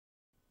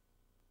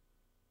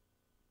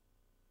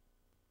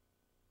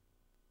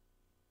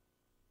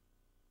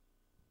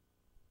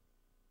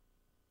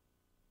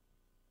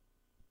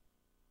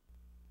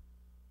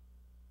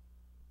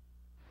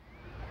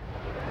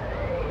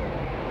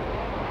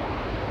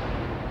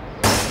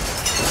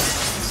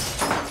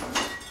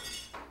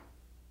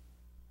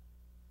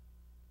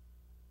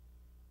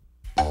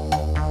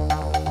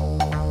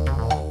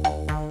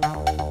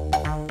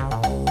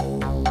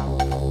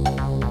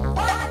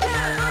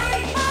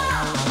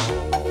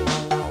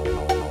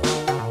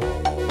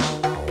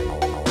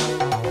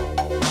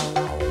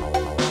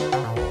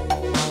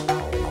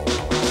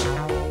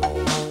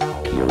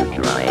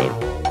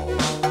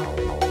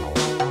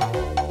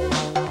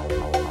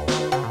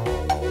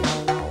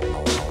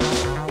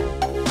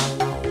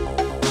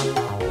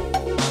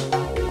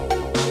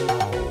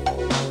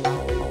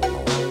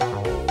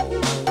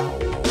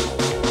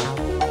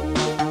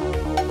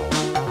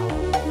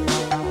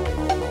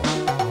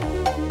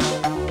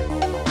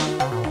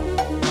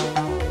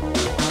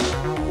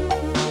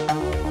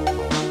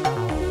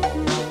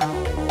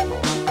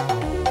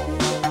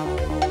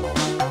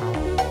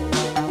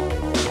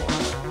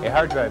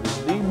hard drive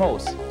is the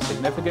most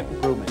significant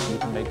improvement you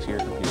can make to your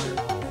computer.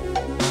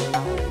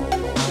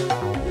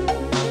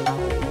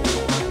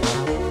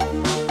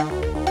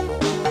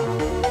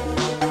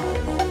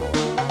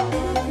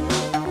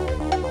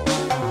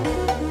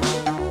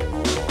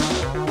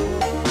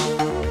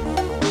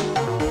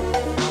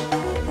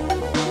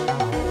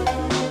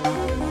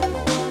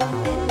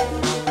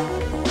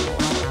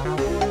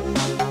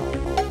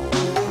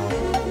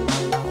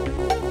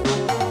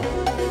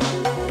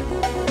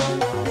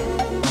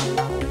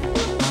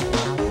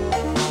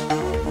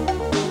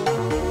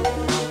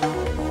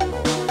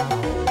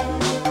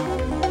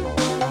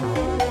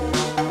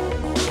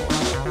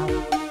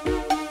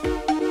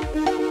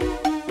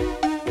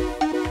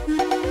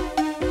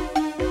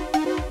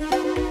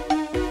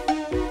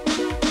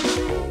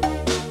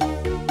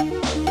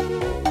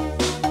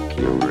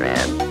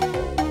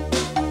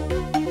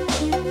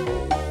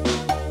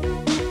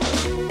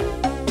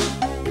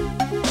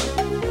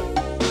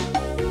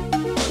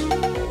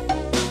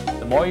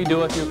 The more you do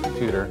with your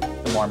computer,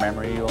 the more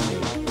memory you'll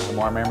need. The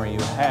more memory you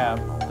have,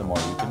 the more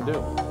you can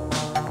do.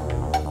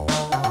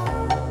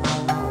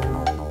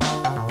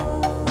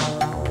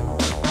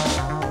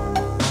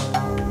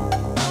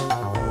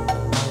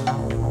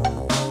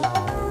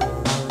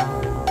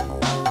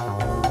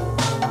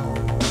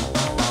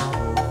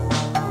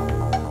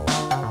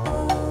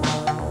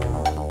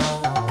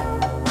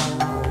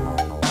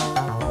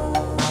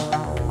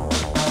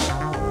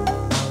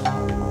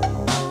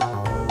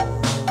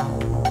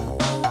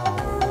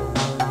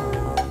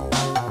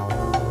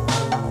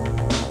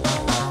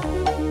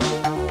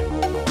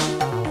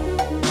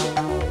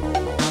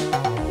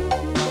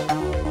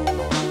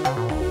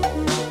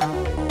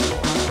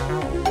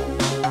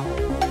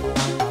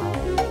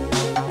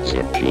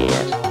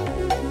 ZipGS.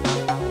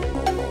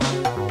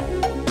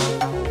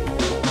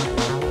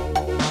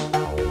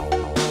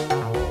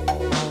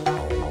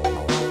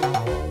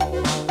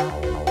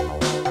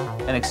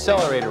 An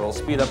accelerator will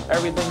speed up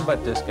everything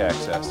but disk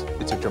access.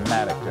 It's a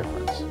dramatic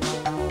difference.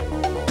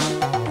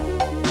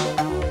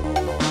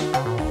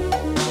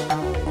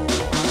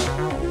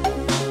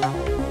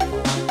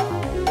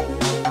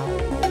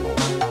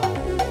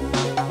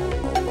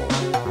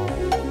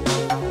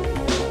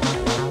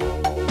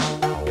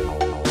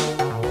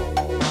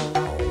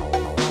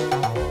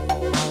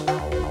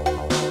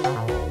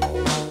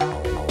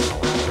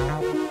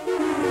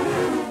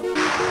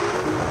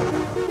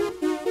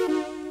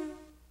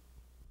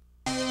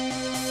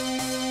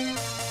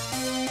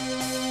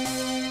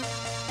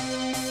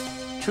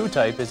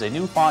 TrueType is a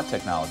new font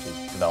technology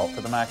developed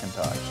for the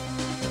Macintosh.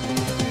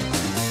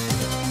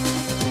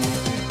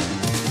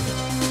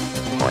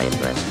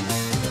 Pointless.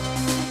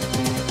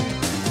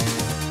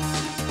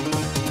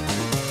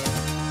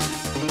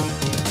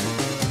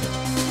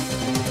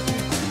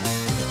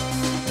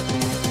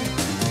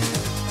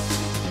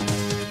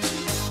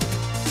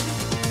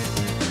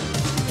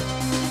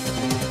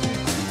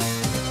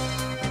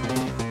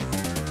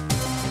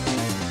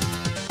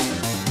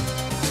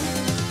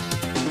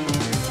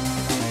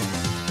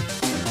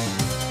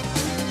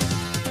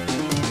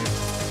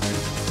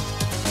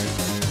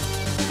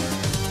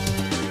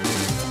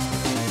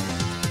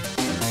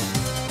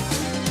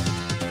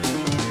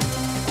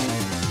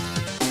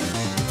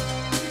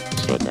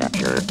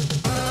 Signature.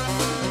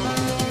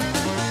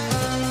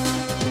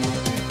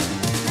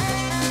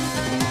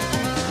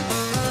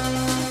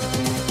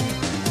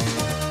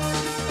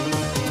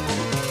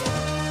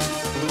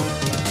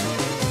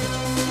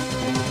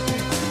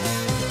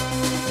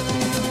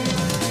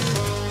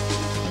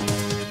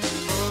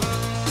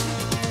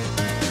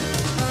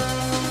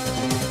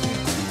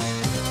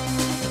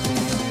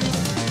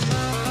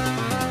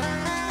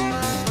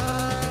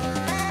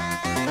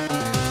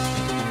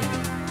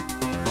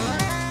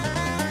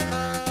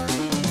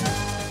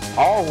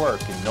 All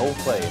work and no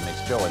play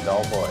makes Joe a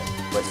dull boy,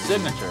 but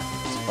signature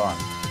is fun.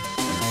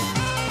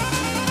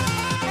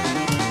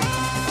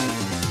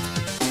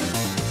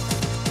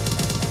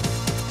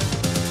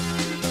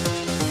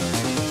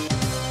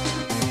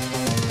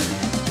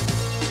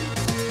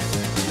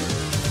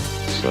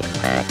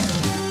 Six-pack.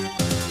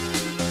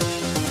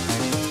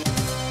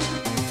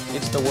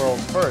 It's the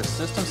world's first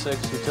System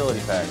 6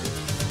 utility package.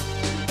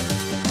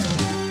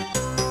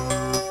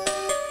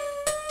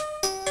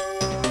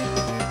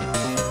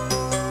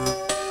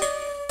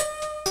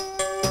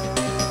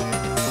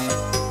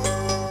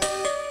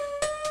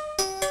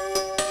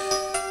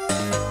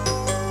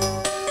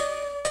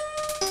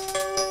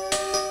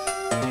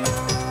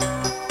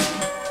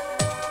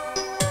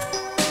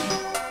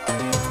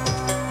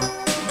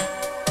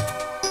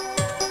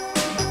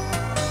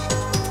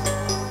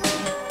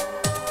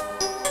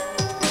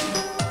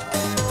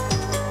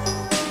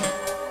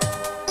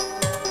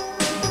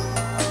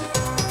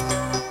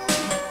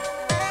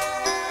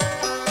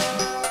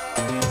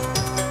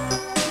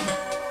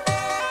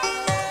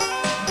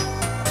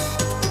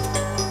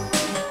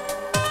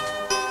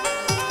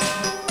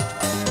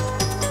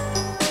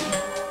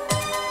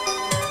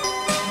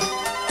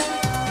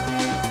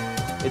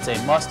 It's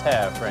a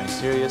must-have for any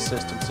serious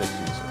System 6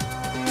 user.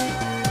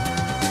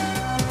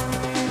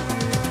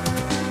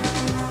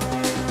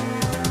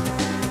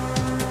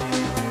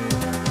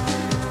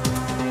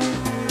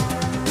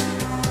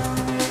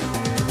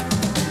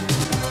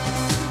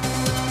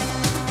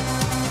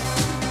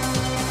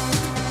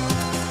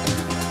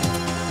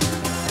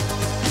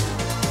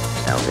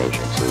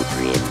 Salvation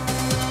Supreme.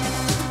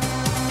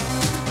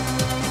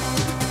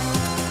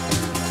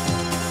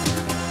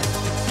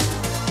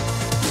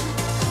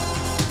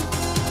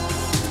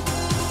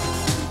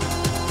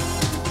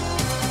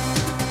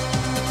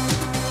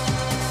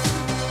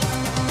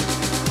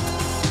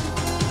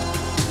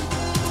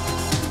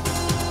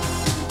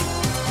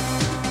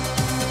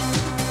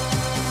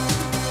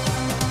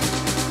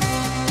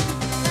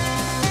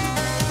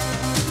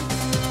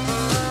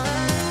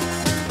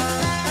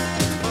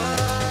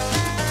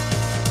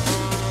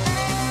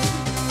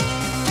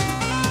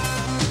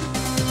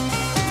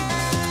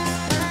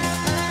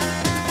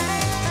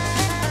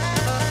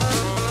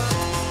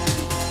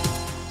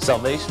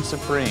 Salvation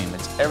Supreme,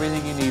 it's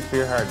everything you need for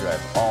your hard drive,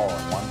 all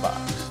in one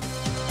box.